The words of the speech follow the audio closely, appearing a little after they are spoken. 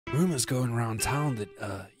rumors going around town that,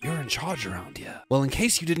 you're in charge around here. Well, in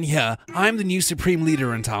case you didn't hear, I'm the new supreme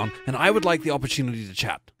leader in town, and I would like the opportunity to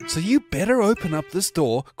chat. So you better open up this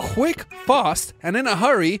door quick, fast, and in a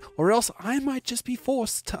hurry, or else I might just be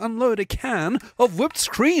forced to unload a can of whipped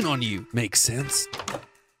cream on you. Makes sense?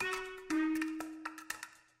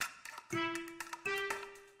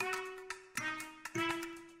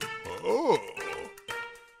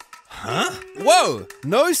 Huh? Whoa!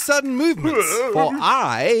 No sudden movements, for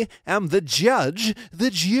I am the judge, the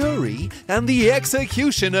jury, and the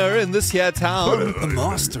executioner in this here town. A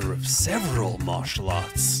master of several martial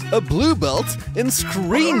arts. A blue belt in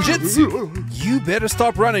screen jitsu. You better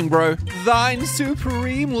stop running, bro. Thine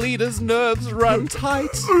supreme leader's nerves run tight.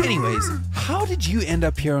 Anyways, how did you end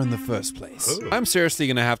up here in the first place? I'm seriously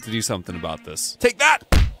gonna have to do something about this. Take that!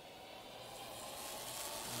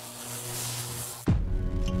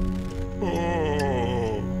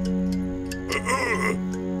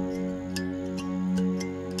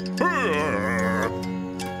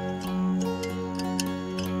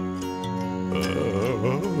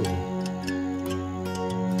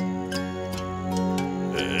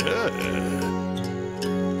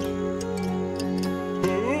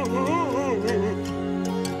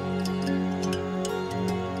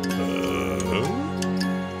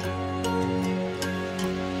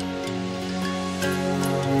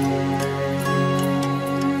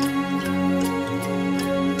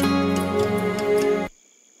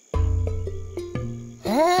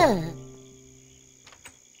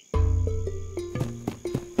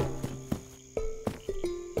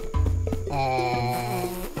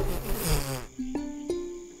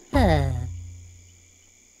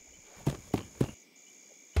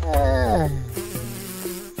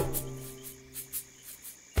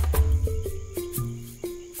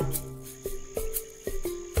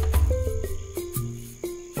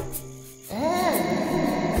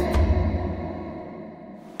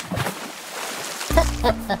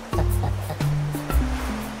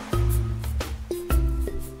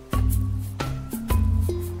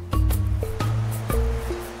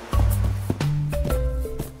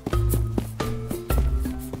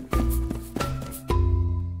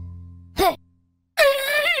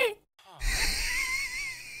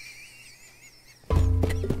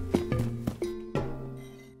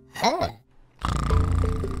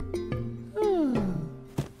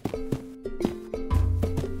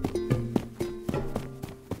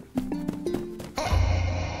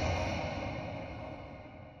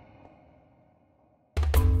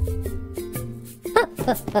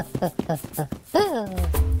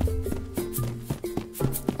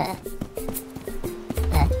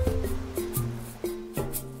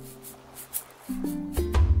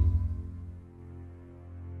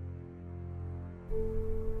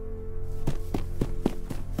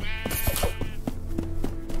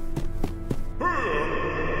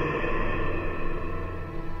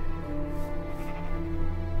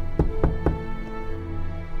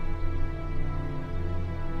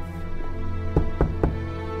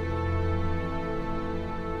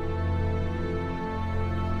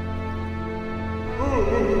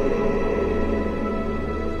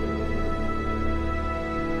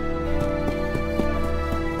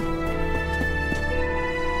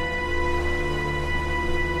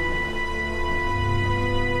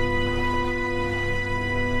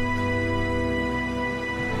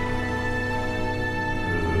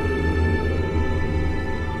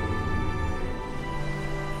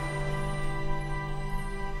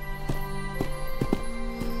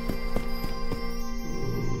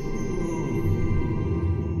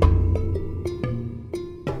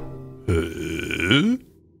 Huh?